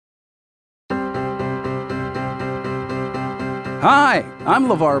Hi, I'm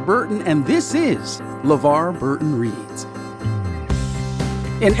LeVar Burton, and this is LeVar Burton Reads.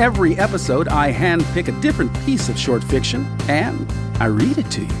 In every episode, I handpick a different piece of short fiction, and I read it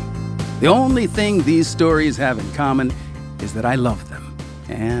to you. The only thing these stories have in common is that I love them,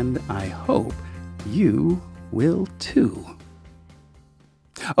 and I hope you will too.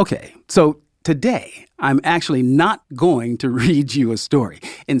 Okay, so today, I'm actually not going to read you a story.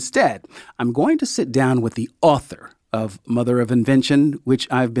 Instead, I'm going to sit down with the author of Mother of Invention, which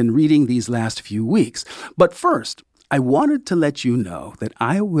I've been reading these last few weeks. But first, I wanted to let you know that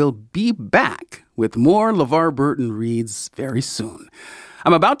I will be back with more LeVar Burton Reads very soon.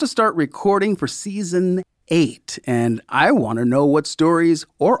 I'm about to start recording for Season 8, and I want to know what stories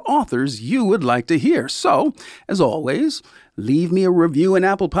or authors you would like to hear. So, as always, leave me a review in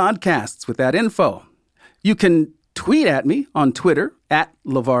Apple Podcasts with that info. You can tweet at me on Twitter, at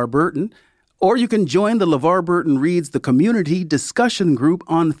LeVar Burton, or you can join the LeVar Burton Reads the Community Discussion Group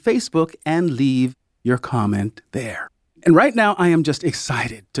on Facebook and leave your comment there. And right now, I am just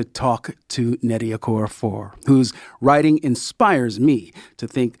excited to talk to Nnedi Okorafor, whose writing inspires me to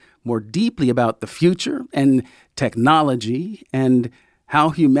think more deeply about the future and technology and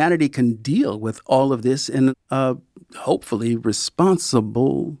how humanity can deal with all of this in a hopefully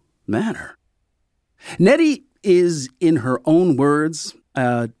responsible manner. Nnedi is, in her own words,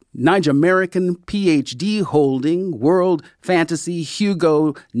 a Nigerian PhD holding, World Fantasy,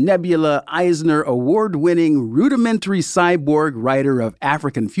 Hugo, Nebula, Eisner award-winning rudimentary cyborg writer of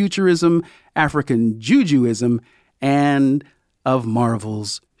African futurism, African Jujuism, and of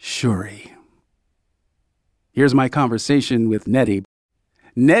Marvel's Shuri. Here's my conversation with Nnedi.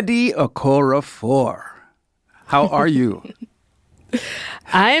 Nnedi Okorafor, how are you?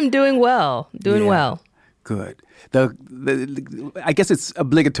 I am doing well. Well. Good. I guess it's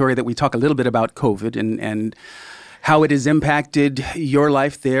obligatory that we talk a little bit about COVID and how it has impacted your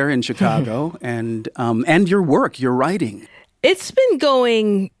life there in Chicago and your work, your writing. It's been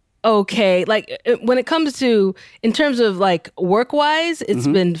going okay. Like when it comes to, in terms of like work-wise, it's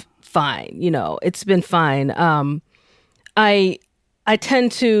been fine. You know, it's been fine. I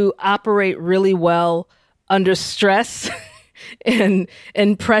tend to operate really well under stress. and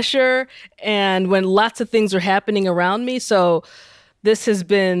pressure, and when lots of things are happening around me. So this has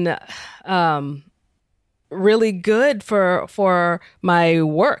been really good for my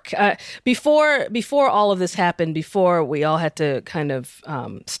work. Before all of this happened, before we all had to kind of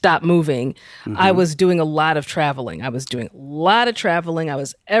stop moving, I was doing a lot of traveling. I was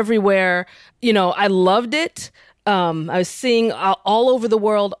everywhere. You know, I loved it. I was seeing all over the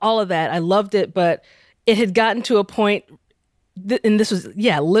world, all of that. I loved it, but it had gotten to a point, and this was,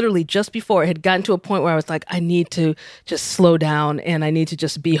 literally just before, it had gotten to a point where I was like, I need to just slow down and I need to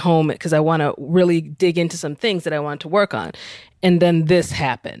just be home because I want to really dig into some things that I want to work on. And then this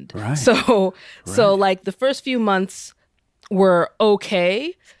happened. Right. So like the first few months were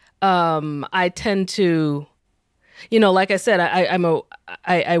okay. I tend to, you know, like I said,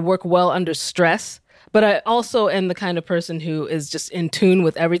 I work well under stress. But I also am the kind of person who is just in tune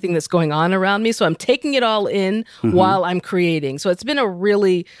with everything that's going on around me. So I'm taking it all in while I'm creating. So it's been a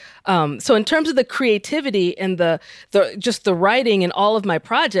really, so in terms of the creativity and the writing and all of my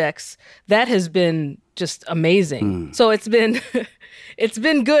projects, that has been just amazing. So it's been, it's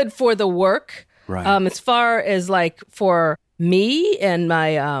been good for the work. Right. As far as like for me and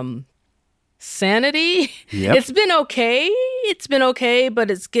my, sanity, It's been okay,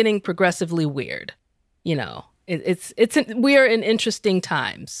 but it's getting progressively weird. You know, we are in interesting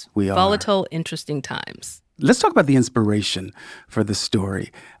times. We are. Volatile, interesting times. Let's talk about the inspiration for the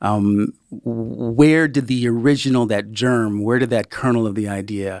story. Where did the original, that germ, where did that kernel of the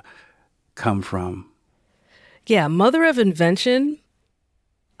idea come from? Yeah, Mother of Invention.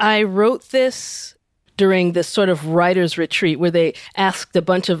 I wrote this during this sort of writer's retreat where they asked a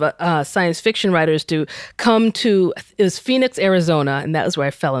bunch of science fiction writers to come to, it was Phoenix, Arizona, and that was where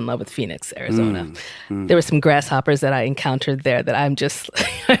I fell in love with Phoenix, Arizona. There were some grasshoppers that I encountered there that I'm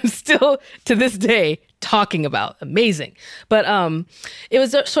still to this day talking about. Amazing. But it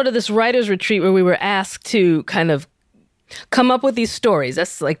was sort of this writer's retreat where we were asked to kind of come up with these stories.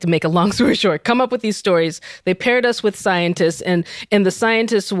 That's like, to make a long story short, come up with these stories. They paired us with scientists, and the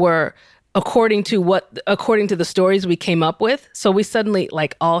scientists were according to the stories we came up with. So we suddenly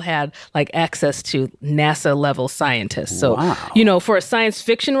like all had like access to NASA level scientists. So, you know, for a science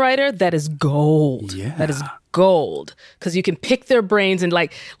fiction writer, that is gold. Yeah. That is gold, because you can pick their brains and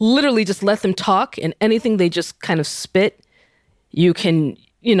like literally just let them talk, and anything they just kind of spit, you can,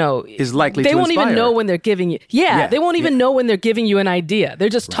 you know, is likely they to won't inspire. even know when they're giving you. They won't even know when they're giving you an idea. They're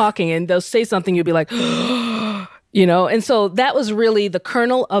just talking, and they'll say something. You'll be like, And so that was really the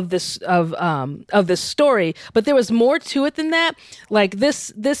kernel of this story. But there was more to it than that. Like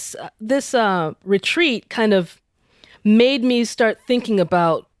this retreat kind of made me start thinking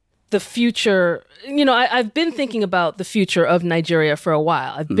about the future. I've been thinking about the future of Nigeria for a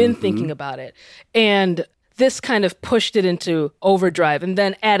while. I've been thinking about it, and this kind of pushed it into overdrive, and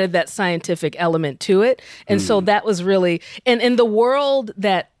then added that scientific element to it. And so that was really, and in the world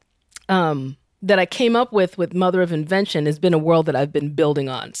that I came up with Mother of Invention has been a world that I've been building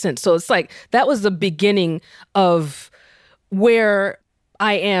on since. So it's like, that was the beginning of where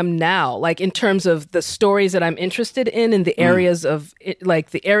I am now, like in terms of the stories that I'm interested in and the areas of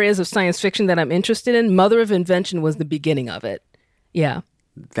science fiction that I'm interested in. Mother of Invention was the beginning of it. Yeah.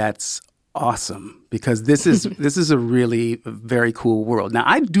 That's awesome, because this is a really very cool world. Now,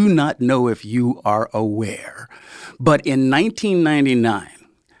 I do not know if you are aware, but in 1999,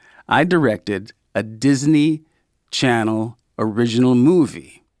 I directed a Disney Channel original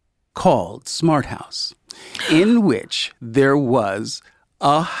movie called Smart House, in which there was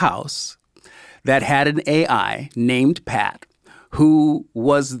a house that had an AI named Pat, who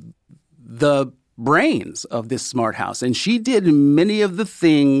was the brains of this smart house. And she did many of the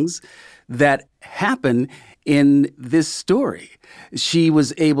things that happen in this story. She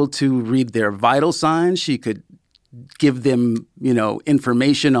was able to read their vital signs. She could give them,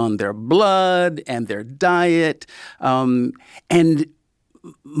 information on their blood and their diet. And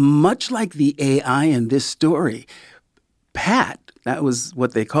much like the AI in this story, Pat, that was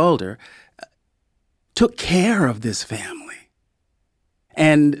what they called her, took care of this family.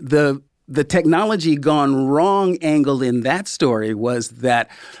 And the technology gone wrong angle in that story was that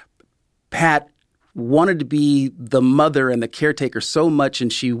Pat wanted to be the mother and the caretaker so much,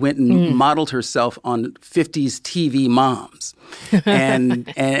 and she went and modeled herself on 50s TV moms, and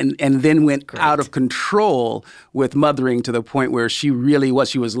then went out of control with mothering to the point where she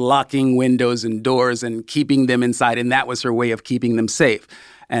was locking windows and doors and keeping them inside, and that was her way of keeping them safe,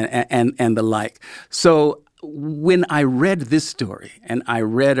 and the like. So when I read this story and I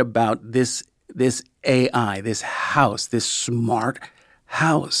read about this AI, this house, this smart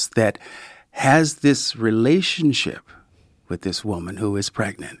house that has this relationship with this woman who is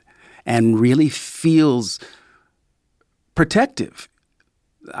pregnant and really feels protective.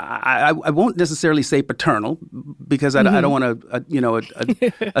 I won't necessarily say paternal, because I don't want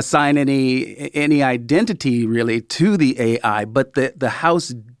to assign any identity really to the AI, but the house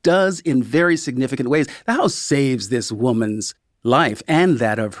does in very significant ways. The house saves this woman's life and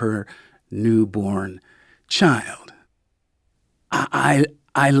that of her newborn child. I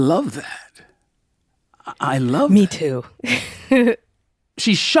love that. I love Me that. too.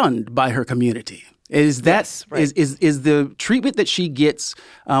 She's shunned by her community. Is that yes, right. is the treatment that she gets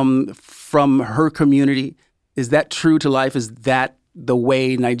from her community, is that true to life? Is that the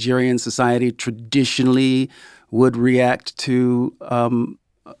way Nigerian society traditionally would react to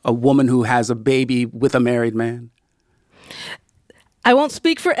a woman who has a baby with a married man? I won't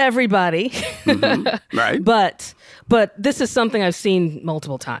speak for everybody, right? But this is something I've seen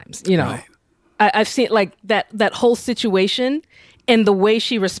multiple times. Right. I've seen like that whole situation and the way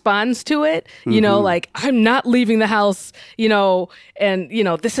she responds to it. Like, I'm not leaving the house. And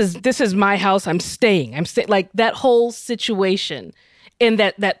this is my house. I'm staying. Like that whole situation. And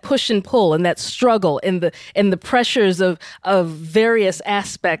that push and pull and that struggle and the pressures of various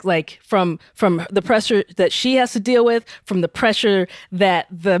aspects, like from the pressure that she has to deal with, from the pressure that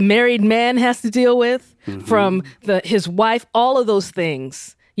the married man has to deal with, from his wife, all of those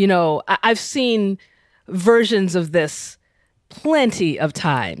things. I've seen versions of this plenty of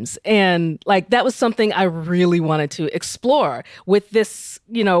times. And like, that was something I really wanted to explore with this,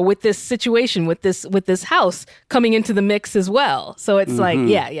 with this situation, with this house coming into the mix as well. So it's like,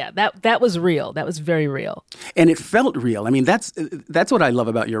 that was real. That was very real. And it felt real. I mean, that's what I love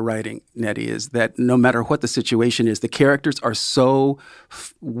about your writing, Nettie, is that no matter what the situation is, the characters are so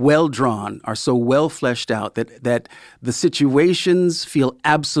well drawn, are so well fleshed out that the situations feel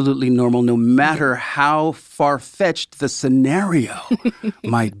absolutely normal, no matter how far-fetched the scenario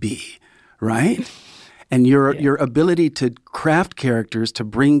might be, right? And your ability to craft characters, to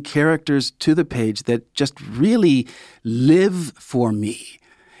bring characters to the page that just really live for me.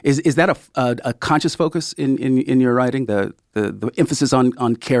 Is that a conscious focus in your writing, the emphasis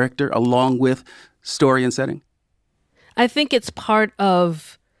on character along with story and setting? I think it's part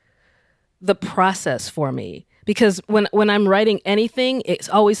of the process for me. Because when I'm writing anything, it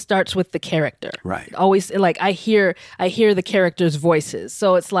always starts with the character. Right. Always, like, I hear the characters' voices.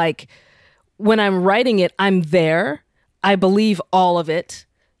 So it's like, when I'm writing it, I'm there. I believe all of it.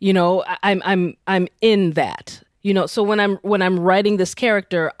 I'm in that. So when I'm writing this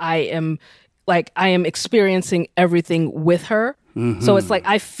character, I am experiencing everything with her. Mm-hmm. So it's like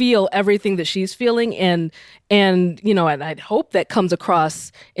I feel everything that she's feeling, and I'd hope that comes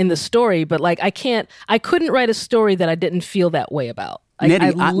across in the story. But like I couldn't write a story that I didn't feel that way about.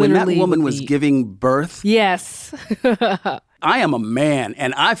 Nettie, when that woman was giving birth, yes. I am a man,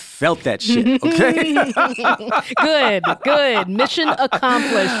 and I felt that shit, okay? Good. Mission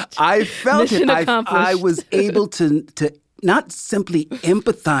accomplished. I felt it. I was able to not simply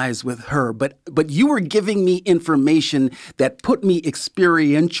empathize with her, but you were giving me information that put me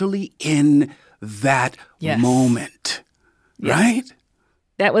experientially in that moment, right?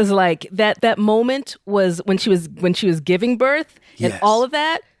 That was like that moment was when she was giving birth and all of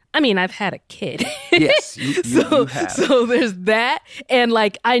that. I mean, I've had a kid. Yes, you have. So there's that, and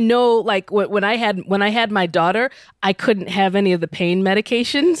like I know, like when I had my daughter, I couldn't have any of the pain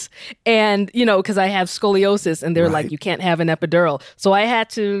medications, and because I have scoliosis, and they're like, you can't have an epidural. So I had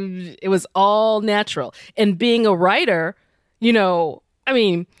to. It was all natural. And being a writer, I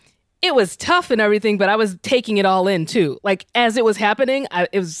mean, it was tough and everything, but I was taking it all in too. Like as it was happening,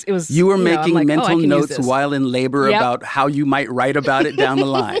 it was. You were making mental notes while in labor about how you might write about it down the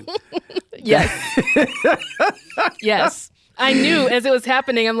line. Yes. Yes. I knew as it was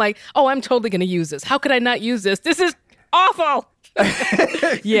happening, I'm like, oh, I'm totally going to use this. How could I not use this? This is awful.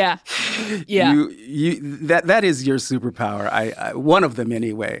 Yeah. That is your superpower. I one of them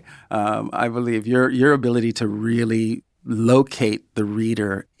anyway. I believe your ability to really locate the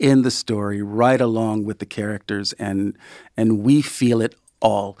reader in the story right along with the characters, and we feel it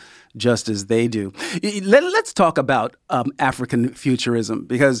all just as they do. Let's talk about African futurism,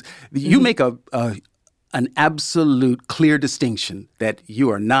 because you make an absolute clear distinction that you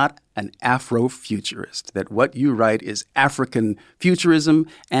are not an Afrofuturist, that what you write is African futurism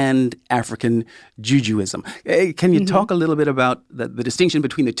and African Jujuism. Can you talk a little bit about the distinction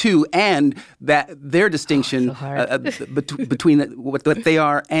between the two, and that their distinction between what they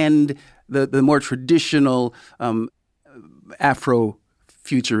are and the more traditional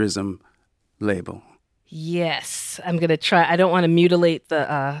Afrofuturism label? Yes, I'm going to try. I don't want to mutilate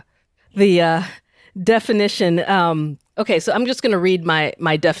the definition. Okay, so I'm just going to read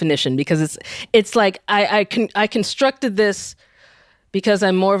my definition, because it's like I constructed this because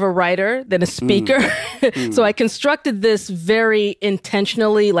I'm more of a writer than a speaker. So I constructed this very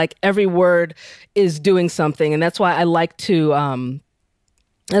intentionally, like every word is doing something, and that's why I like to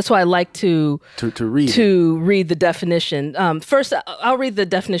read the definition. First, I'll read the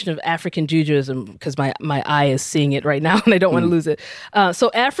definition of African Jujuism, because my eye is seeing it right now and I don't want to lose it. So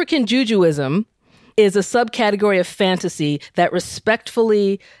African Jujuism is a subcategory of fantasy that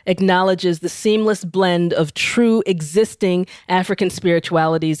respectfully acknowledges the seamless blend of true existing African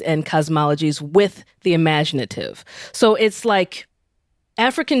spiritualities and cosmologies with the imaginative. So it's like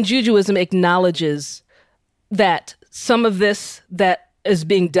African Jujuism acknowledges that some of this that is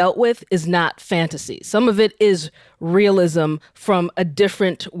being dealt with is not fantasy. Some of it is realism from a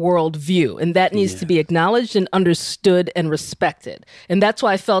different world view, and that needs to be acknowledged and understood and respected. And that's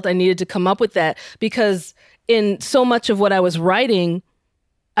why I felt I needed to come up with that, because in so much of what I was writing,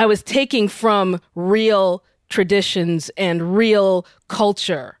 I was taking from real traditions and real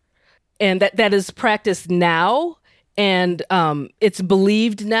culture, and that is practiced now. And it's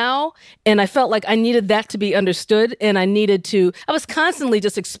believed now. And I felt like I needed that to be understood. And I was constantly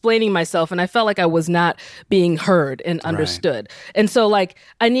just explaining myself. And I felt like I was not being heard and understood. Right. And so like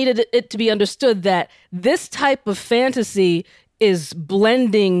I needed it to be understood that this type of fantasy is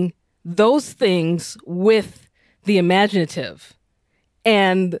blending those things with the imaginative.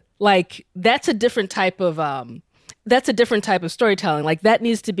 And like that's a different type of storytelling. Like that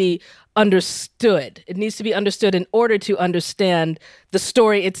needs to be understood. It needs to be understood in order to understand the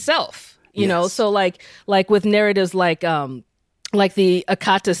story itself. You know, so like with narratives like the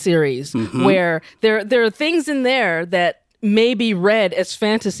Akata series, where there are things in there that may be read as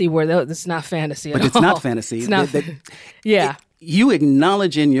fantasy, where it's not fantasy at all. But it's not fantasy. It's not. You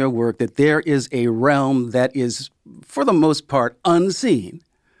acknowledge in your work that there is a realm that is, for the most part, unseen.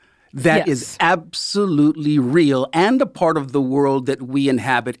 That is absolutely real and a part of the world that we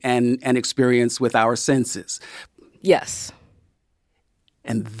inhabit and experience with our senses. Yes.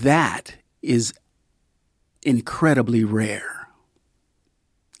 And that is incredibly rare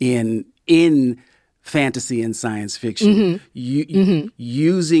in fantasy and science fiction. Using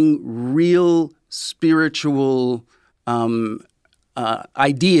real spiritual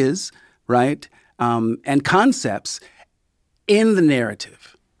ideas, right, and concepts in the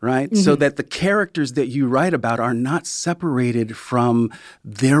narrative. Right? So that the characters that you write about are not separated from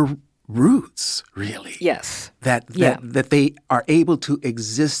their roots, really. Yes. That they are able to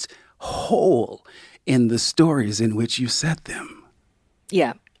exist whole in the stories in which you set them.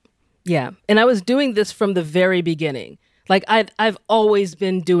 Yeah. Yeah. And I was doing this from the very beginning. Like I've always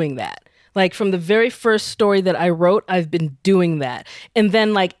been doing that. Like from the very first story that I wrote, I've been doing that. And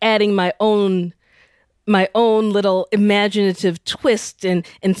then like adding my own little imaginative twist and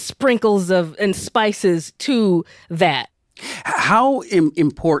sprinkles of and spices to that. How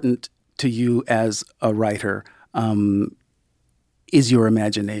important to you as a writer is your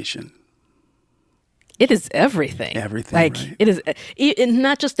imagination? It is everything. Everything, like right. It is,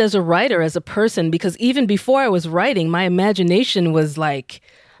 not just as a writer, as a person, because even before I was writing, my imagination has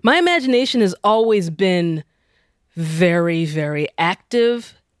always been very, very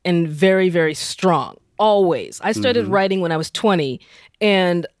active and very, very strong. Always. I started writing when I was 20,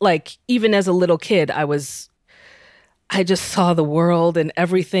 and like even as a little kid, I just saw the world and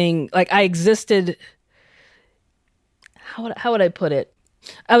everything. Like I existed. How would I put it?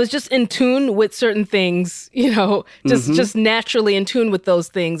 I was just in tune with certain things, just naturally in tune with those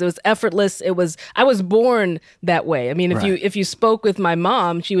things. It was effortless. I was born that way. I mean, if you spoke with my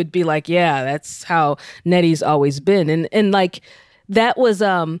mom, she would be like, yeah, that's how Nettie's always been. And like, that was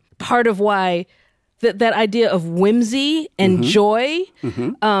part of why that idea of whimsy and joy.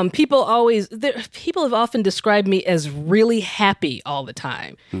 People have often described me as really happy all the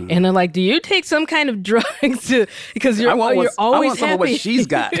time, and they're like, "Do you take some kind of drugs because you're always I want some happy?" of what she's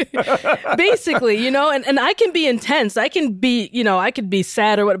got. Basically, and I can be intense. I can be, I could be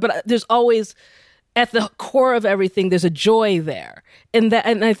sad or whatever, but there's always at the core of everything, there's a joy there, and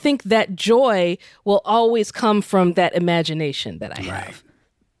I think that joy will always come from that imagination that I have. Right.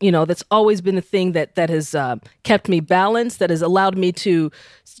 That's always been the thing that has kept me balanced, that has allowed me to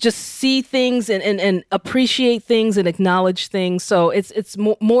just see things and appreciate things and acknowledge things. So it's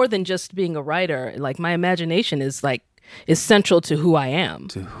more than just being a writer. Like my imagination is central to who I am.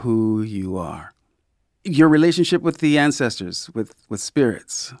 To who you are. Your relationship with the ancestors, with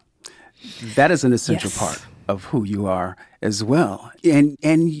spirits, that is an essential part of who you are as well.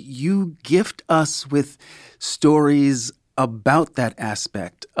 And you gift us with stories about that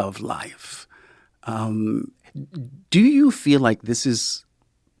aspect of life. Do you feel like this is,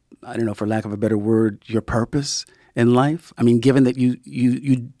 I don't know, for lack of a better word, your purpose in life? I mean, given that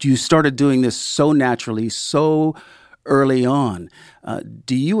you started doing this so naturally, so early on,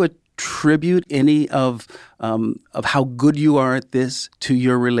 do you attribute any of how good you are at this to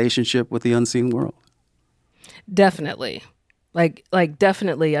your relationship with the unseen world? Definitely, like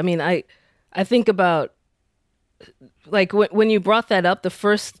definitely. I mean, I think about. Like when you brought that up, the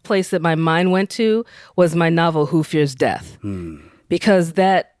first place that my mind went to was my novel, Who Fears Death, because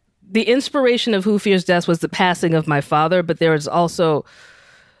the inspiration of Who Fears Death was the passing of my father, but there was also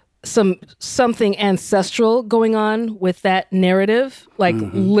something ancestral going on with that narrative, like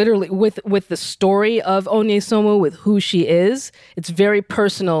literally with the story of Onyesomu, with who she is. It's very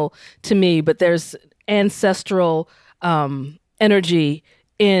personal to me, but there's ancestral energy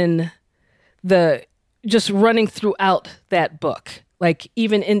in the just running throughout that book. Like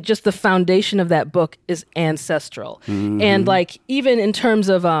even in just the foundation of that book is ancestral. And like even in terms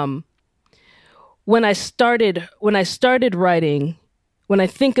of when I started writing, when I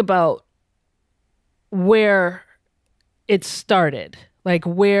think about where it started, like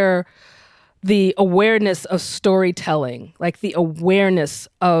where the awareness of storytelling, like the awareness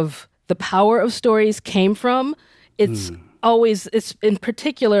of the power of stories came from, it's in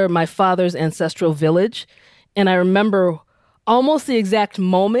particular my father's ancestral village. And I remember almost the exact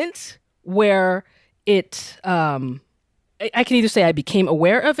moment where it, I can either say I became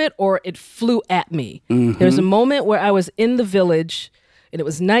aware of it or it flew at me. There's a moment where I was in the village and it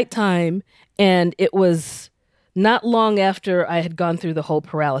was nighttime, and it was not long after I had gone through the whole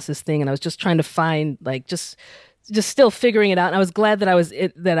paralysis thing, and I was just trying to find, like, just still figuring it out. And I was glad that I was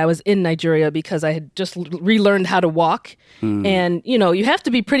in Nigeria, because I had just relearned how to walk. And, you have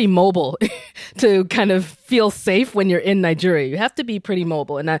to be pretty mobile to kind of feel safe when you're in Nigeria. You have to be pretty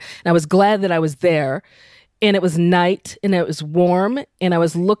mobile. And I was glad that I was there. And it was night, and it was warm, and I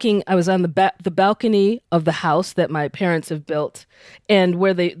was on the balcony of the house that my parents have built. And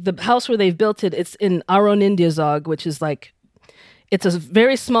the house where they've built it, it's in Aron-Indiazog, which is like, it's a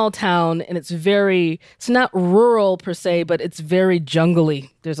very small town, and it's not rural per se, but it's very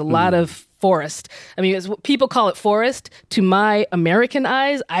jungly. There's a lot of forest. I mean, people call it forest. To my American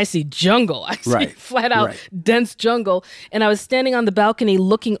eyes, I see jungle. I see flat out dense jungle. And I was standing on the balcony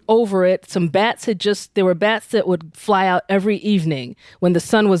looking over it. There were bats that would fly out every evening when the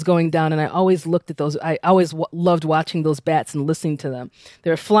sun was going down. And I always looked at those. I always loved watching those bats and listening to them. They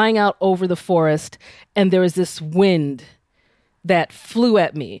were flying out over the forest, and there was this wind that flew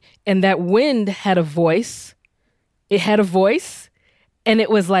at me. And that wind had a voice. It had a voice, and it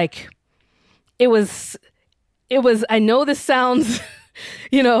was like, it was, I know this sounds,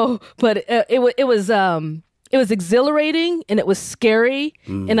 but it was exhilarating, and it was scary.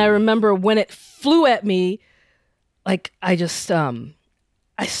 And I remember when it flew at me, like, I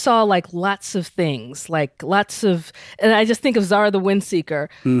saw like lots of things, and I just think of Zara the Windseeker,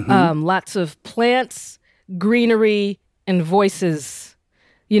 lots of plants, greenery, and voices,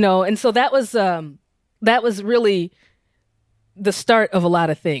 and so that was really the start of a lot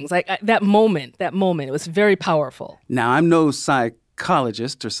of things. Like that moment, it was very powerful. Now, I'm no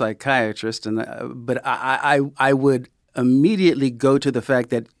psychologist or psychiatrist, but I would immediately go to the fact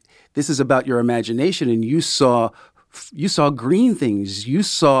that this is about your imagination, and you saw green things. You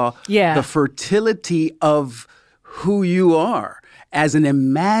saw the fertility of who you are as an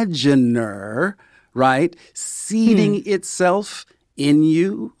imaginer, right? Seeding itself in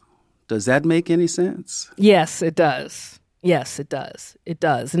you. Does that make any sense? Yes, it does. Yes, it does. It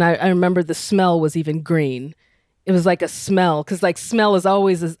does. And I remember the smell was even green. It was like a smell, because like smell is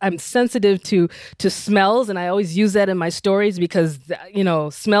always, I'm sensitive to smells, and I always use that in my stories because,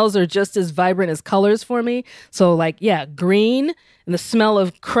 smells are just as vibrant as colors for me. So like, green and the smell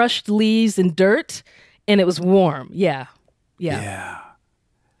of crushed leaves and dirt, and it was warm. Yeah.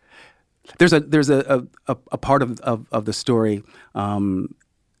 There's a part of the story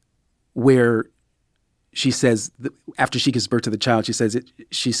where she says, after she gives birth to the child, she says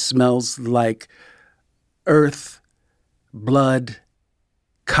she smells like earth, blood,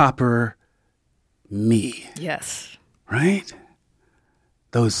 copper, me. Yes. Right?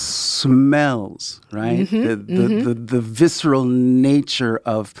 Those smells, right? The visceral nature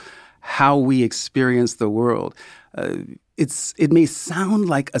of how we experience the world. It may sound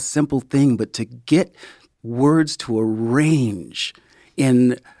like a simple thing, but to get words to arrange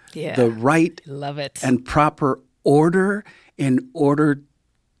in the right and proper order in order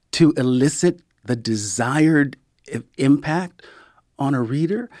to elicit the desired impact on a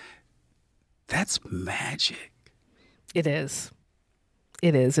reader, that's magic. It is.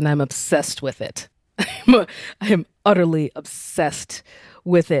 It is, and I'm obsessed with it. I am utterly obsessed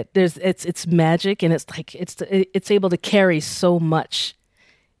with it. It's magic, and it's like it's able to carry so much,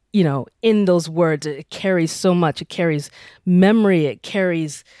 in those words. It carries so much. It carries memory. It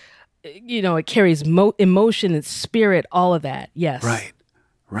carries, it carries emotion and spirit. All of that. Yes.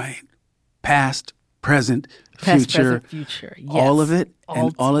 Right. Past, present, future. Yes. All of it,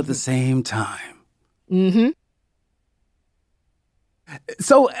 and all at the same time. Mm-hmm.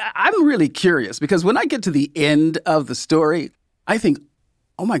 So I'm really curious, because when I get to the end of the story, I think,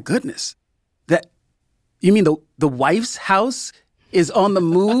 oh my goodness, you mean the wife's house is on the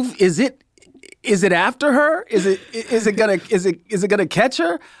move? Is it after her? Is it gonna catch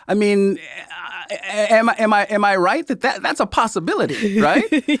her? I mean, am I right that's a possibility,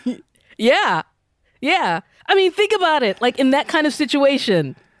 right? Yeah. I mean, think about it. Like in that kind of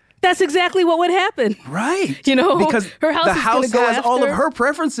situation, that's exactly what would happen. Right. Because her house, the house has all of her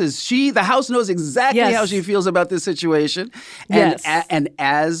preferences. The house knows exactly how she feels about this situation. And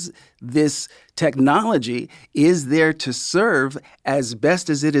as this technology is there to serve as best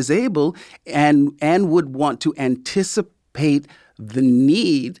as it is able, and would want to anticipate the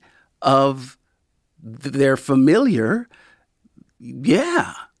need of their familiar.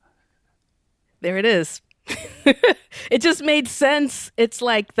 Yeah. There it is. It just made sense. It's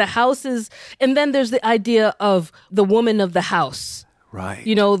like the houses, and then there's the idea of the woman of the house. Right.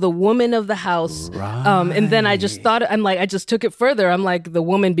 The woman of the house. Right. And then I just thought, I just took it further. I'm like, the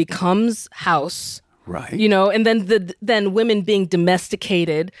woman becomes house. Right. And then women being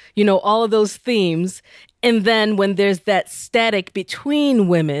domesticated, all of those themes. And then when there's that static between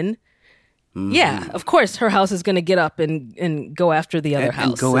women, yeah, of course, her house is going to get up and go after the other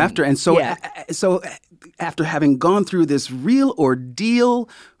house. And so after having gone through this real ordeal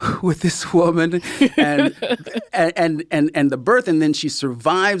with this woman and the birth, and then she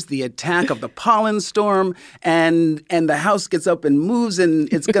survives the attack of the pollen storm, and the house gets up and moves,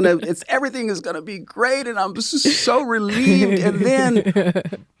 and everything is gonna be great, and I'm so relieved. And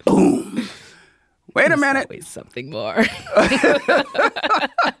then, boom, Wait a There's minute. always something more.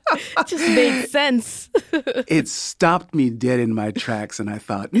 It just made sense. It stopped me dead in my tracks, and I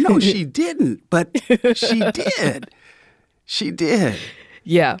thought, no, she didn't, but she did. She did.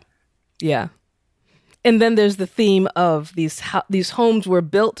 Yeah. Yeah. And then there's the theme of these homes were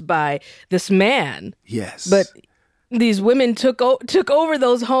built by this man. Yes. But these women took over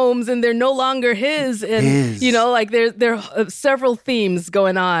those homes, and they're no longer his. And His. you know, like there are several themes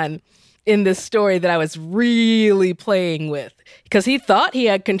going on in this story that I was really playing with, because he thought he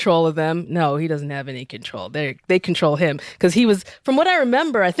had control of them. No, he doesn't have any control. They control him, because he was, from what I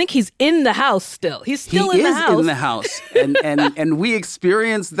remember, I think he's in the house still. He's still in the house. He is in the house, and we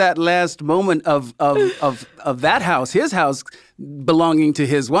experienced that last moment of that house, his house, belonging to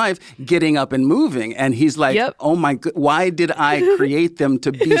his wife, getting up and moving, and he's like, Yep. "Oh my God, why did I create them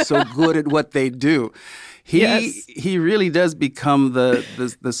to be so good at what they do?" He really does become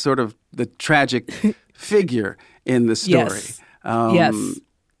the sort of the tragic figure in the story. Yes. Yes.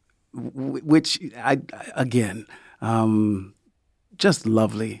 Which again, just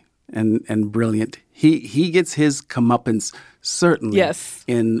lovely and brilliant. He gets his comeuppance certainly Yes.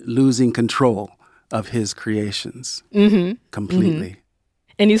 in losing control of his creations completely. Mm-hmm.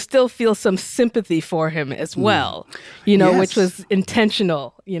 And you still feel some sympathy for him as well, you know, Yes. which was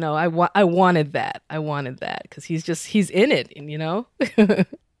intentional. You know, I wanted that. I wanted that because he's in it, and you know.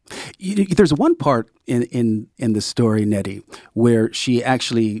 There's one part in the story, Nettie, where she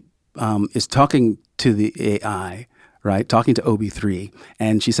actually is talking to the AI, right? Talking to OB3,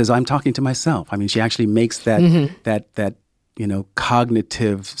 and she says, "I'm talking to myself." I mean, she actually makes that that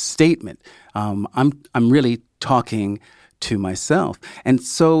cognitive statement. I'm really talking to myself. And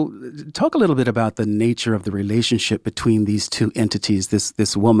so talk a little bit about the nature of the relationship between these two entities,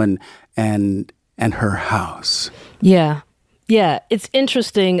 this woman and her house. Yeah. Yeah. It's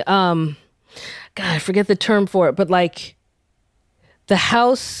interesting. God, I forget the term for it, but like the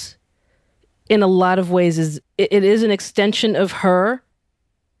house in a lot of ways it is an extension of her,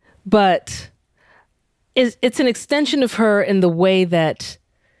 but it's an extension of her in the way that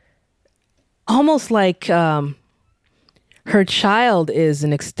almost like her child is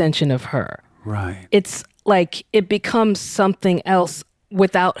an extension of her. Right. It's like it becomes something else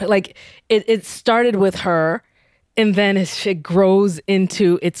without, like it started with her, and then it grows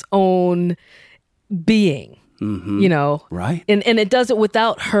into its own being, you know? Right. And it does it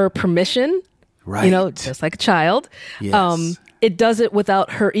without her permission, Right. you know, just like a child. Yes. It does it without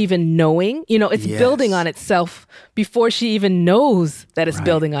her even knowing, you know, it's Yes. building on itself before she even knows that it's Right.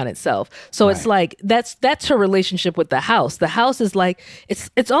 building on itself. So it's like, that's her relationship with the house. The house is like,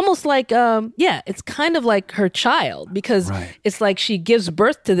 it's almost like, it's kind of like her child, because Right. it's like she gives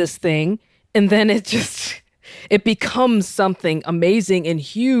birth to this thing, and then it becomes something amazing and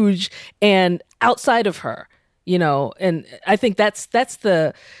huge and outside of her, you know? And I think that's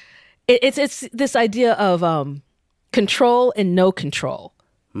it's this idea of, control and no control,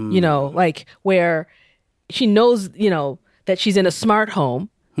 you know, like where she knows, you know, that she's in a smart home,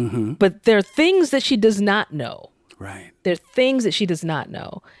 but there are things that she does not know. Right. There are things that she does not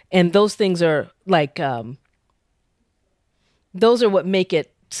know. And those things are like, those are what make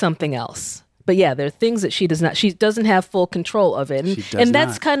it something else. But yeah, there are things that she doesn't have full control of it. And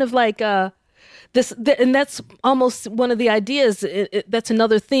that's not. kind of like, and that's almost one of the ideas. That's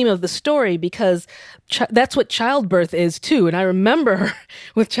another theme of the story, because that's what childbirth is too. And I remember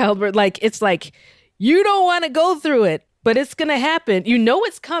with childbirth, like it's like you don't want to go through it, but it's going to happen. You know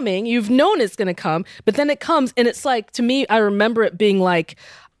it's coming. You've known it's going to come, but then it comes, and it's like, to me, I remember it being like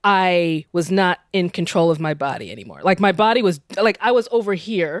I was not in control of my body anymore. Like my body was like I was over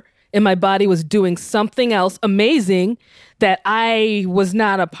here, and my body was doing something else amazing that I was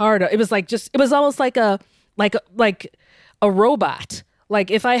not a part of. It was like it was almost like a robot.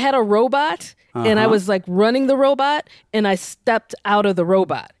 Like if I had a robot and I was like running the robot, and I stepped out of the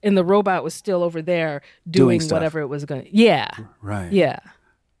robot, and the robot was still over there doing stuff. whatever it was going to. Yeah. Right. Yeah.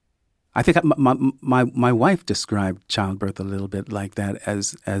 I think my wife described childbirth a little bit like that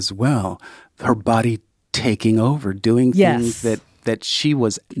as well. Her body taking over, doing things that she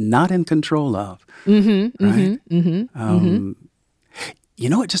was not in control of. Right? You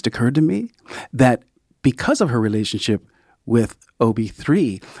know, it just occurred to me that because of her relationship with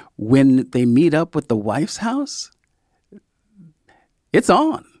OB3, when they meet up with the wife's house, it's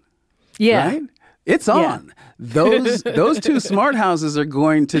on. Yeah. Right? It's on. Those two smart houses are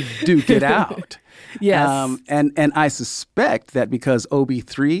going to duke it out. Yes. And I suspect that because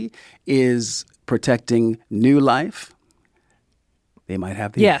OB3 is protecting new life, they might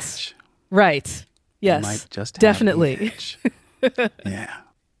have the edge. Right. Yes. They might just have definitely. the edge. Yeah.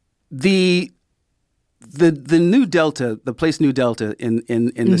 The The New Delta, the place New Delta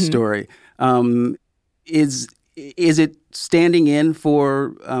in the story, is it standing in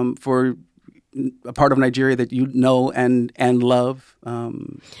for a part of Nigeria that you know and love?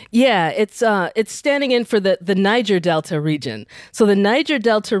 Yeah, it's standing in for the Niger Delta region. So the Niger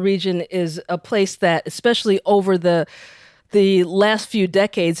Delta region is a place that, especially over the last few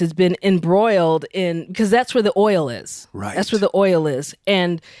decades, has been embroiled in, because that's where the oil is. Right. That's where the oil is,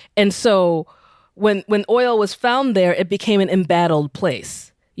 and so when oil was found there, it became an embattled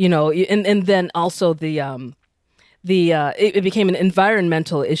place. And then also it became an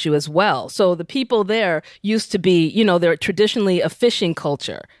environmental issue as well. So the people there used to be, they're traditionally a fishing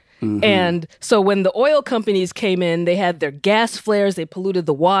culture. And so when the oil companies came in, they had their gas flares, they polluted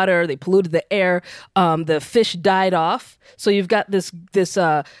the water, they polluted the air, the fish died off. So you've got this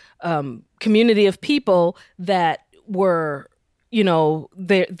community of people that were,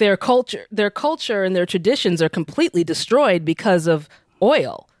 their culture and their traditions are completely destroyed because of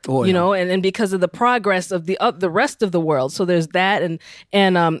oil. And because of the progress of the rest of the world. So there's that, and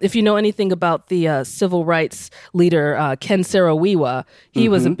if you know anything about the civil rights leader Ken Saro-Wiwa, he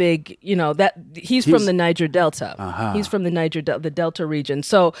was a big, he's from the Niger Delta. He's from the Delta region.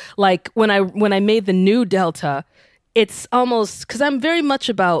 So like when I made the New Delta, it's almost, because I'm very much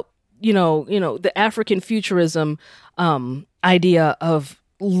about the African futurism idea of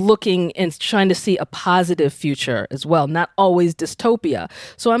looking and trying to see a positive future as well, not always dystopia.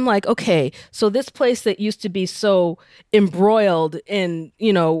 So I'm like, okay, so this place that used to be so embroiled in,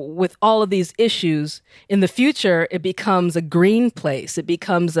 with all of these issues, in the future, it becomes a green place. It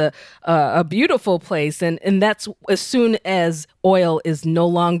becomes a beautiful place. And that's as soon as oil is no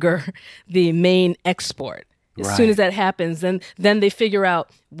longer the main export. As soon as that happens, then they figure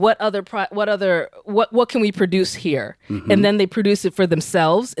out what can we produce here, and then they produce it for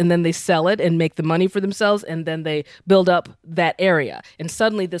themselves, and then they sell it and make the money for themselves, and then they build up that area. And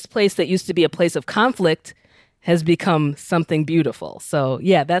suddenly, this place that used to be a place of conflict has become something beautiful. So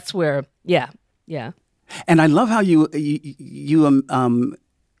yeah, that's where yeah. And I love how you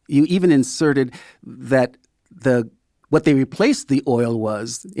even inserted that what they replaced the oil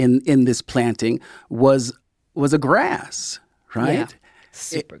was in this planting was a grass, right? Yeah.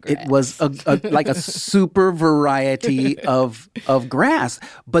 Super grass. It was like a super variety of grass,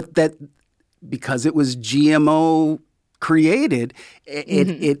 but that because it was GMO created,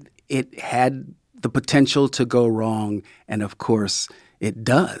 it had the potential to go wrong, and of course it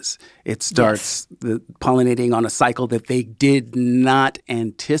does. It starts pollinating on a cycle that they did not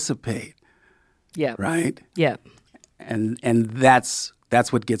anticipate. Yeah. Right. Yeah. And that's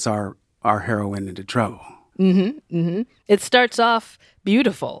what gets our heroine into trouble. It starts off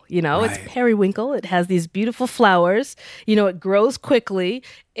beautiful, Right. It's periwinkle. It has these beautiful flowers. It grows quickly.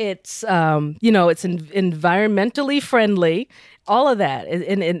 It's, it's environmentally friendly. All of that,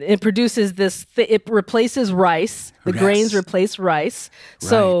 and it produces this. It replaces rice. The grains replace rice.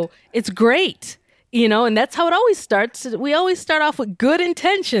 So it's great. And that's how it always starts. We always start off with good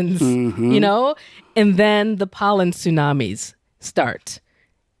intentions, and then the pollen tsunamis start,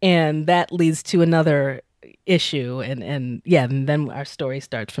 and that leads to another issue, and then our story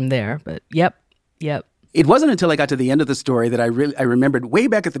starts from there. But yep. It wasn't until I got to the end of the story that I remembered way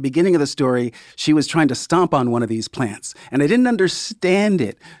back at the beginning of the story, she was trying to stomp on one of these plants, and I didn't understand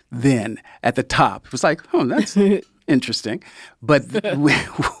it then at the top. It was like, oh, that's interesting. But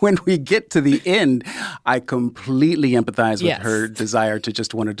when we get to the end, I completely empathize with her desire to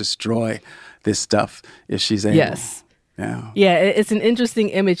just want to destroy this stuff if she's able. Yes. Yeah. Yeah, it's an interesting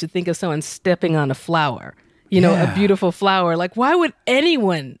image to think of someone stepping on a flower. A beautiful flower. Like, why would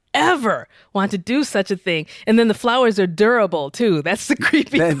anyone ever want to do such a thing? And then the flowers are durable, too. That's the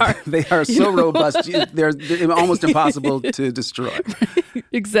creepy part. They are so robust. They're almost impossible to destroy.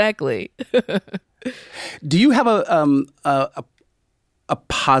 Exactly. Do you have a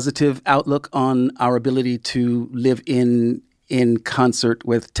positive outlook on our ability to live in concert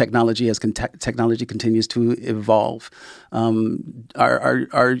with technology as technology continues to evolve?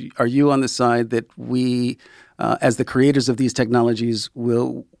 Are you on the side that we, as the creators of these technologies,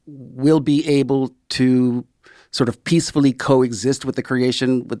 will be able to sort of peacefully coexist with the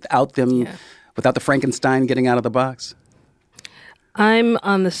creation without them, without the Frankenstein getting out of the box? I'm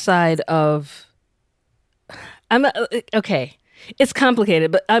on the side of okay. It's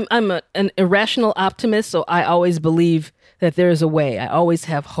complicated, but I'm an irrational optimist, so I always believe that there is a way. I always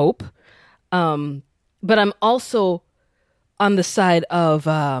have hope. But I'm also on the side of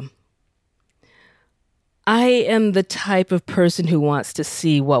I am the type of person who wants to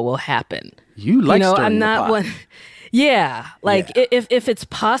see what will happen. You like stirring I'm the not pot. one. Yeah, like if it's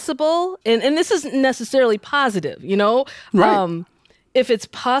possible, and this isn't necessarily positive, Right. If it's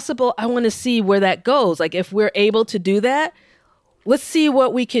possible, I want to see where that goes. Like if we're able to do that, let's see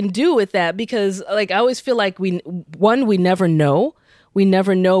what we can do with that, because like I always feel like we never know. We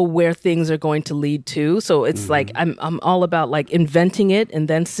never know where things are going to lead to. So it's like I'm all about like inventing it and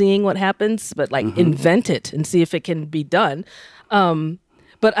then seeing what happens, but like invent it and see if it can be done.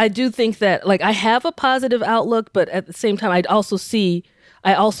 But I do think that like I have a positive outlook, but at the same time I also see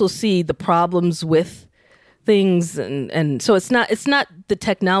the problems with things, and so it's not the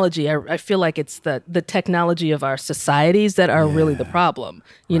technology. I feel like it's the technology of our societies that are really the problem.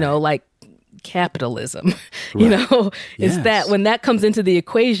 Like capitalism, is that when that comes into the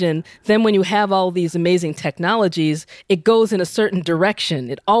equation, then when you have all these amazing technologies, it goes in a certain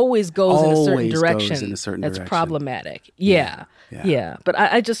direction. It always goes in a certain direction. That's problematic. Yeah. But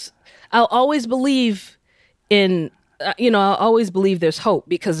I'll always believe in, I'll always believe there's hope,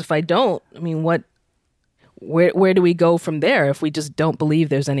 because if I don't, I mean, where do we go from there if we just don't believe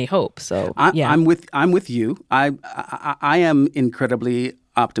there's any hope? So I'm with you. I am incredibly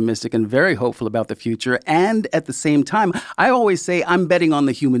optimistic and very hopeful about the future. And at the same time, I always say I'm betting on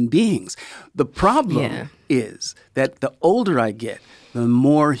the human beings. The problem is that the older I get, the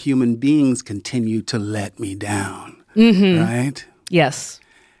more human beings continue to let me down. Right? Yes.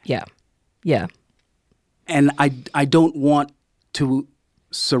 Yeah. Yeah. And I don't want to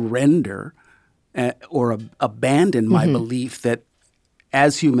surrender or abandon my belief that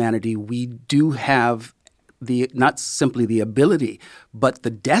as humanity, we do have not simply the ability, but the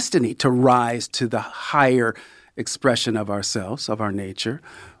destiny to rise to the higher expression of ourselves, of our nature.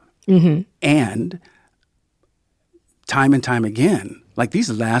 And time and time again, like these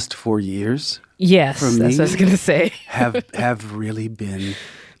last 4 years, yes, for me, that's what I was going to say, have really been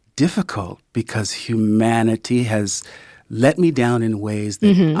difficult, because humanity has let me down in ways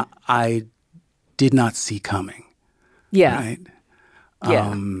that I did not see coming. Yeah. Right?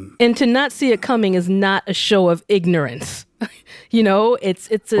 Yeah. And to not see it coming is not a show of ignorance.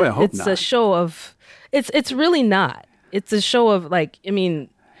 It's a show of, it's really not. It's a show of like, I mean,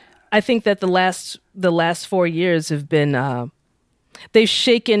 I think that the last 4 years have been, they've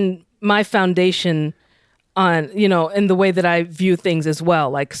shaken my foundation on, in the way that I view things as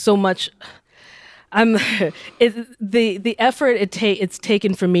well. Like so much, the effort it's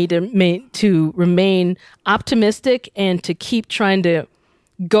taken for me to remain optimistic and to keep trying to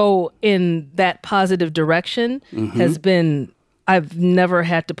go in that positive direction has been, I've never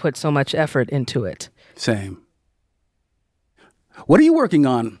had to put so much effort into it. Same. What are you working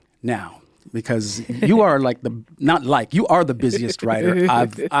on now? Because you are you are the busiest writer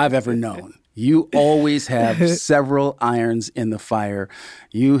I've ever known. You always have several irons in the fire.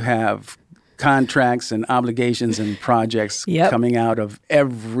 You have contracts and obligations and projects coming out of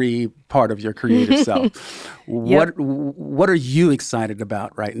every part of your creative self. What are you excited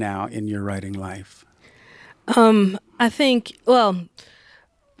about right now in your writing life? I think, well,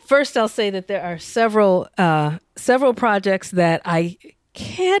 first I'll say that there are several projects that I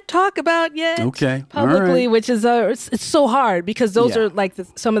can't talk about yet publicly, which is it's so hard, because those are like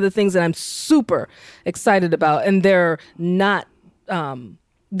some of the things that I'm super excited about, and they're not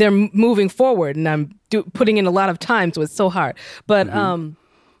they're moving forward, and I'm putting in a lot of time, so it's so hard. But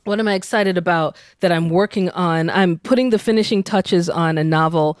what am I excited about that I'm working on? I'm putting the finishing touches on a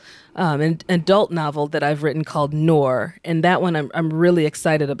novel, an adult novel that I've written called Noor, and that one I'm really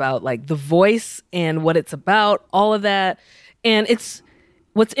excited about, like the voice and what it's about, all of that. And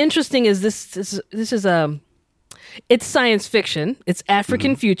what's interesting is this is it's science fiction, it's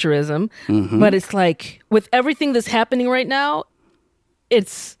African futurism, but it's like with everything that's happening right now, it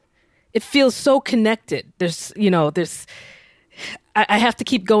feels so connected. I have to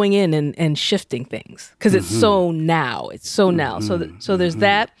keep going in and shifting things, because it's so now. It's so now. So there's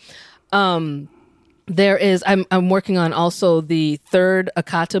that. There is. I'm working on also the third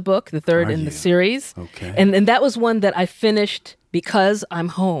Akata book, the third in the series. Okay. And that was one that I finished because I'm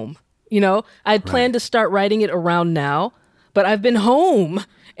home. I'd planned to start writing it around now, but I've been home,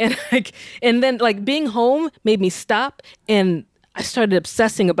 and then being home made me stop, and I started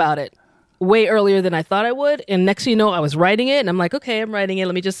obsessing about it way earlier than I thought I would. And next thing you know, I was writing it, and I'm like, okay, I'm writing it.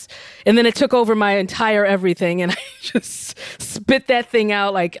 And then it took over my entire everything, and I just spit that thing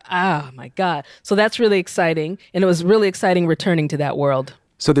out like, my God. So that's really exciting. And it was really exciting returning to that world.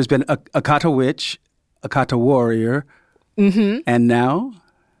 So there's been Akata Witch, Akata Warrior, and now?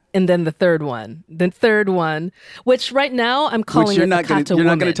 And then the third one, which right now I'm calling it Akata Woman. You're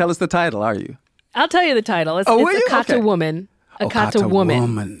not going to tell us the title, are you? I'll tell you the title. It's Akata Woman. Akata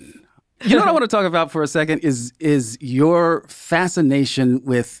Woman. You know what I want to talk about for a second is your fascination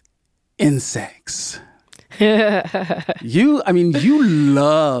with insects. You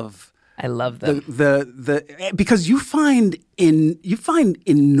love. I love them. Because you find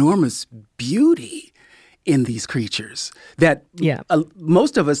enormous beauty in these creatures that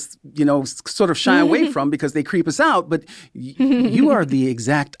most of us, sort of shy away from because they creep us out. But you are the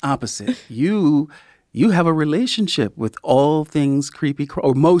exact opposite. You have a relationship with all things creepy,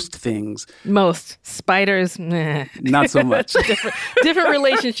 or most things. Most spiders, not so much. different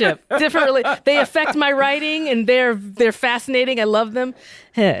relationship. They affect my writing, and they're fascinating. I love them.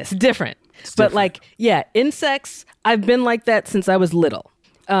 It's different. But insects. I've been like that since I was little.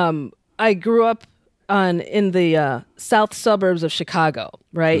 I grew up in the south suburbs of Chicago,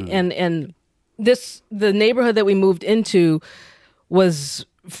 right? And the neighborhood that we moved into was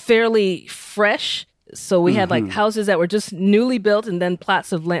fairly fresh. So we had like houses that were just newly built and then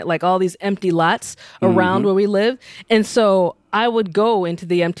plots of land, like all these empty lots around where we live. And so I would go into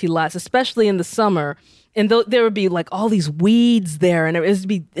the empty lots, especially in the summer. And there would be like all these weeds there, and it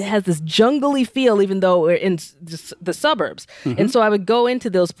has this jungly feel, even though we're in the suburbs. And so I would go into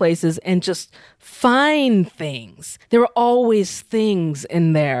those places and just find things. There were always things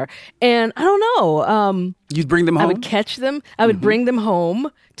in there, and I don't know. You'd bring them home? I would catch them. I would bring them home,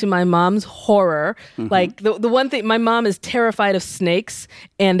 to my mom's horror. Like the one thing, my mom is terrified of snakes,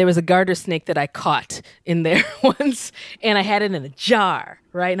 and there was a garter snake that I caught in there once, and I had it in a jar,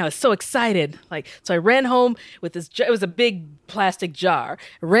 right? And I was so excited. So I ran home with this jar. It was a big plastic jar.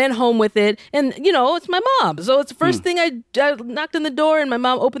 I ran home with it, and it's my mom. So it's the first thing I knocked on the door, and my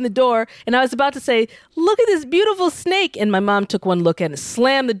mom opened the door, and I was about to say, "Look at this beautiful snake," and my mom took one look at it and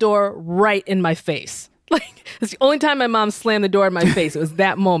slammed the door right in my face. It's the only time my mom slammed the door in my face. It was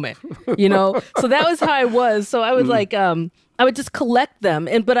that moment, So that was how I was. So I was I would just collect them,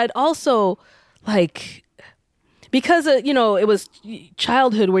 but I'd also because it was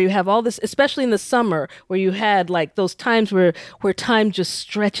childhood where you have all this, especially in the summer, where you had like those times where time just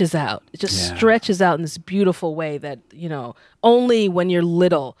stretches out. It just stretches out in this beautiful way that only when you're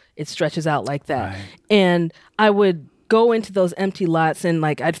little it stretches out like that. Right. And I would go into those empty lots, and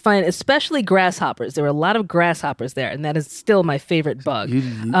I'd find especially grasshoppers. There were a lot of grasshoppers there, and that is still my favorite bug. You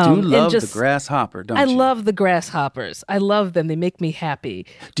do love the grasshopper, don't you? I love the grasshoppers. I love them. They make me happy.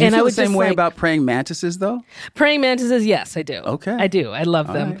 Do you feel the same way about praying mantises, though? Praying mantises, yes, I do. Okay. I do. I love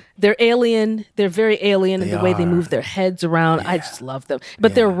them. Right. They're alien. They're very alien in the way they move their heads around. I just love them.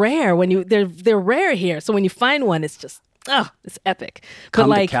 But they're rare. They're rare here. So when you find one, it's just, it's epic.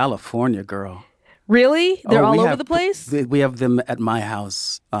 Come to California, girl. Really? They're all over the place? We have them at my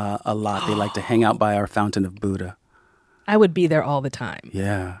house a lot. They like to hang out by our fountain of Buddha. I would be there all the time.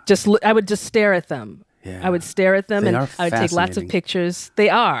 Yeah. I would just stare at them. Yeah. I would stare at them, and I would take lots of pictures. They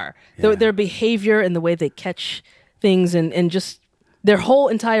are. Yeah. Their behavior and the way they catch things and just their whole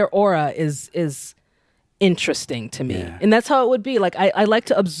entire aura is interesting to me. Yeah. And that's how it would be. I like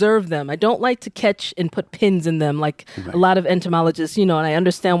to observe them. I don't like to catch and put pins in them like a lot of entomologists, and I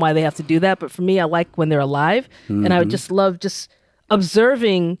understand why they have to do that. But for me, I like when they're alive. And I would just love just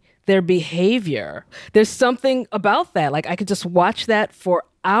observing their behavior. There's something about that. I could just watch that for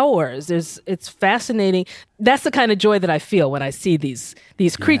hours. It's fascinating. That's the kind of joy that I feel when I see these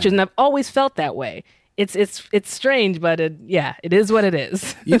creatures. And I've always felt that way. It's strange, but it is what it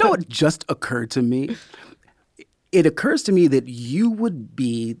is. You know what just occurred to me? It occurs to me that you would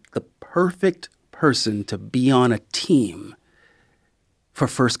be the perfect person to be on a team for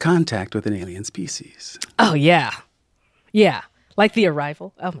first contact with an alien species. Oh, yeah. Yeah. Like The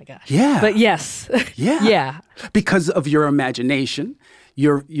Arrival. Oh, my gosh. Yeah. But yes. Yeah. Yeah. Because of your imagination,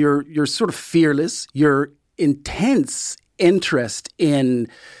 your sort of fearless, your intense interest in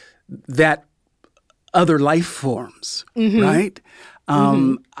that other life forms, right?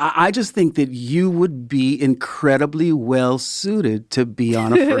 I just think that you would be incredibly well suited to be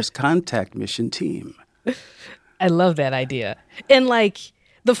on a first contact mission team. I love that idea. And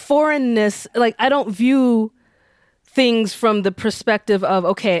the foreignness, I don't view things from the perspective of,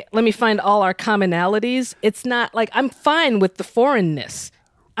 okay, let me find all our commonalities. It's not I'm fine with the foreignness.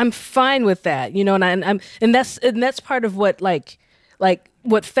 I'm fine with that, and that's part of what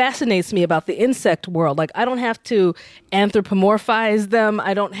what fascinates me about the insect world. I don't have to anthropomorphize them.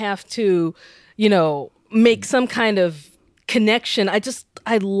 I don't have to, make some kind of connection.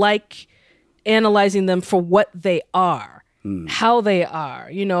 I like analyzing them for what they are, how they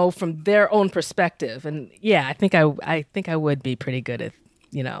are, from their own perspective. And I think I would be pretty good at,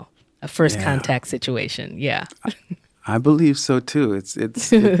 a first contact situation. Yeah. I believe so too.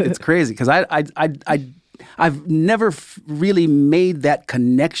 It's crazy because I've never really made that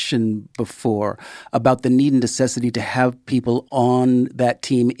connection before about the need and necessity to have people on that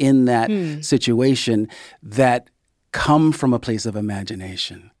team in that situation that come from a place of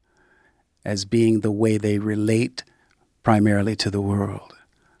imagination as being the way they relate primarily to the world,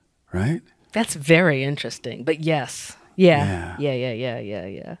 right? That's very interesting. But yes. Yeah.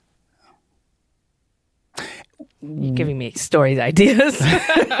 You're giving me stories, ideas.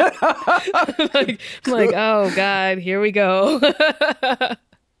 like, oh God, here we go.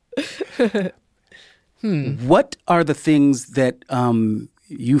 What are the things that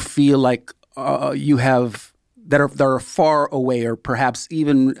you feel like you have that are far away, or perhaps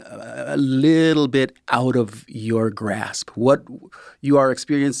even a little bit out of your grasp? What you are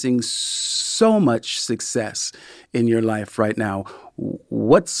experiencing so much success in your life right now.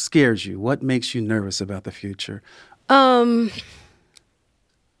 What scares you? What makes you nervous about the future? Under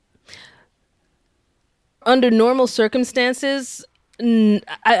normal circumstances,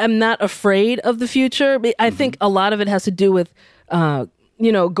 I'm not afraid of the future. I think a lot of it has to do with,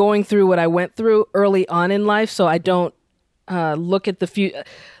 going through what I went through early on in life. So I don't look at the future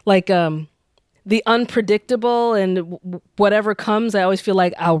like the unpredictable, and whatever comes, I always feel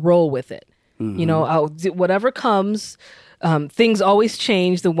like I'll roll with it. Whatever comes. Things always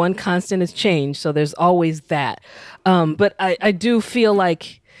change. The one constant is change. So there's always that. But I do feel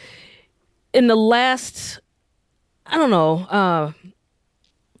like in the last, I don't know,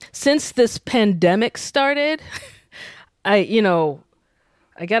 since this pandemic started, I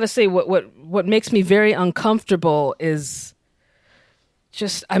got to say what makes me very uncomfortable is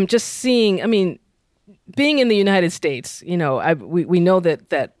I'm just seeing, I mean, being in the United States, we know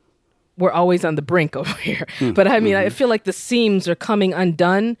that we're always on the brink over here. But I mean, I feel like the seams are coming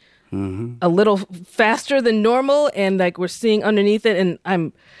undone a little faster than normal, and like we're seeing underneath it.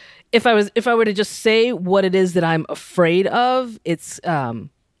 And if I were to just say what it is that I'm afraid of, it's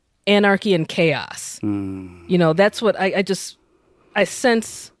anarchy and chaos. That's what I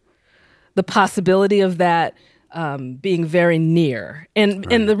sense the possibility of that being very near. And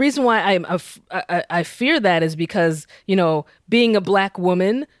the reason why I fear that is because, being a Black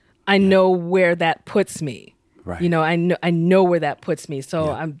woman, I know where that puts me. Right. I know where that puts me.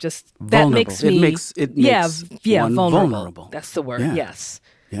 So I'm just that vulnerable. makes me one vulnerable. That's the word. Yeah. Yes.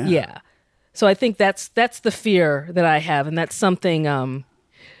 Yeah. So I think that's the fear that I have, and that's something I'll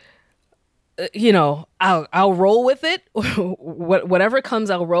roll with it. Whatever comes,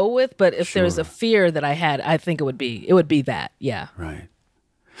 I'll roll with. But if there's a fear that I had, I think it would be that. Yeah. Right.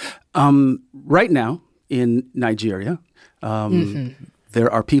 Right now in Nigeria, there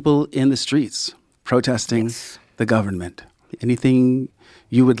are people in the streets protesting the government. Anything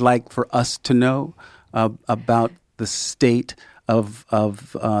you would like for us to know about the state of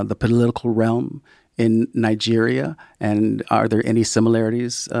the political realm in Nigeria? And are there any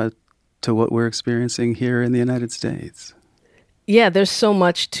similarities to what we're experiencing here in the United States? Yeah, there's so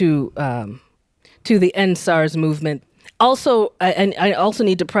much to the End SARS movement. Also, I also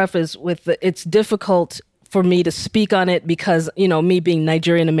need to preface with it's difficult for me to speak on it because, me being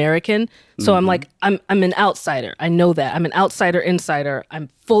Nigerian American. So I'm like, I'm an outsider. I know that. I'm an outsider insider. I'm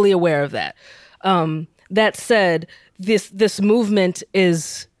fully aware of that. That said, this movement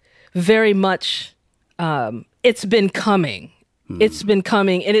is very much, it's been coming. It's been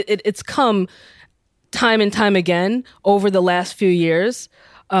coming, and it's come time and time again over the last few years.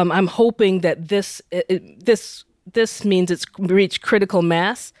 I'm hoping that this means it's reached critical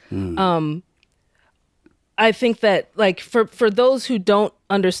mass. I think that, like, for those who don't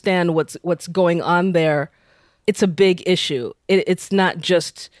understand what's going on there, it's a big issue. It's not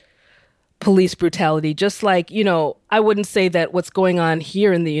just police brutality. Just like, I wouldn't say that what's going on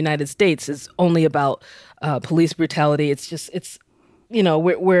here in the United States is only about police brutality.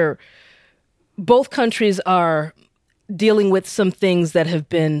 We're both countries are dealing with some things that have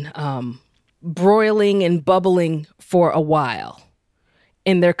been broiling and bubbling for a while.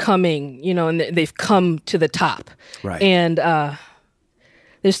 And they're coming, and they've come to the top. Right. And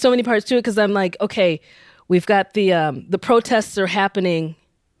there's so many parts to it because I'm like, okay, we've got the protests are happening,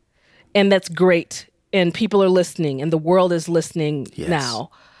 and that's great. And people are listening, and the world is listening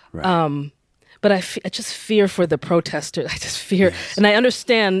now. Right. But I just fear for the protesters. I just fear. Yes. And I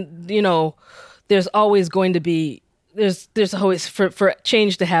understand, there's always going to be, there's always, for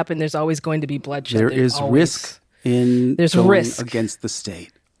change to happen, there's always going to be bloodshed. There's risk in going against the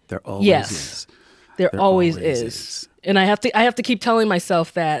state. There always is. There always is. And I have to keep telling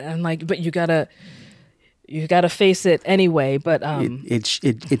myself that. I'm like, but you gotta face it anyway. But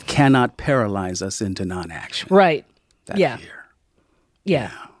it cannot paralyze us into non-action. Right. That fear.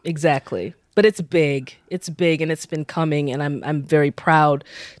 Yeah. Exactly. But it's big. It's big, and it's been coming. And I'm very proud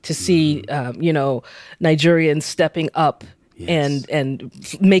to see Nigerians stepping up and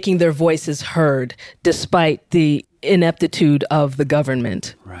making their voices heard despite the ineptitude of the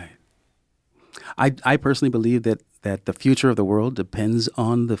government. Right. I personally believe that the future of the world depends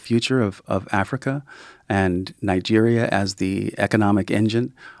on the future of Africa, and Nigeria as the economic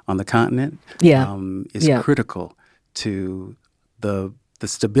engine on the continent is critical to the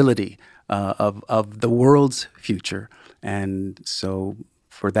stability of the world's future. And so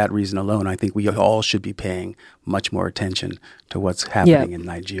for that reason alone, I think we all should be paying much more attention to what's happening in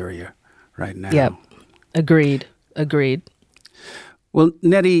Nigeria right now. Yep. Agreed. Well,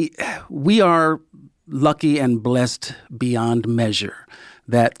 Nnedi, we are lucky and blessed beyond measure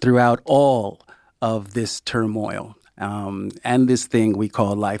that throughout all of this turmoil and this thing we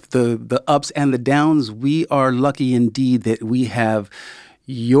call life, the ups and the downs, we are lucky indeed that we have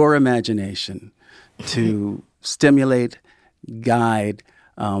your imagination to stimulate, guide,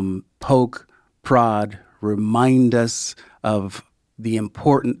 poke, prod, remind us of the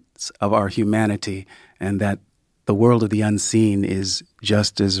importance of our humanity, and that the world of the unseen is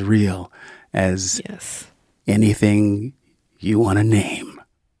just as real as anything you want to name.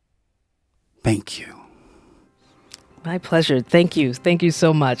 Thank you. My pleasure. Thank you. Thank you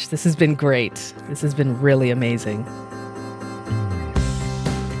so much. This has been great. This has been really amazing.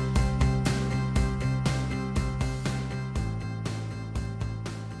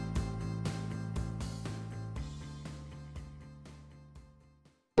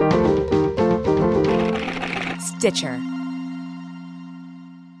 Stitcher.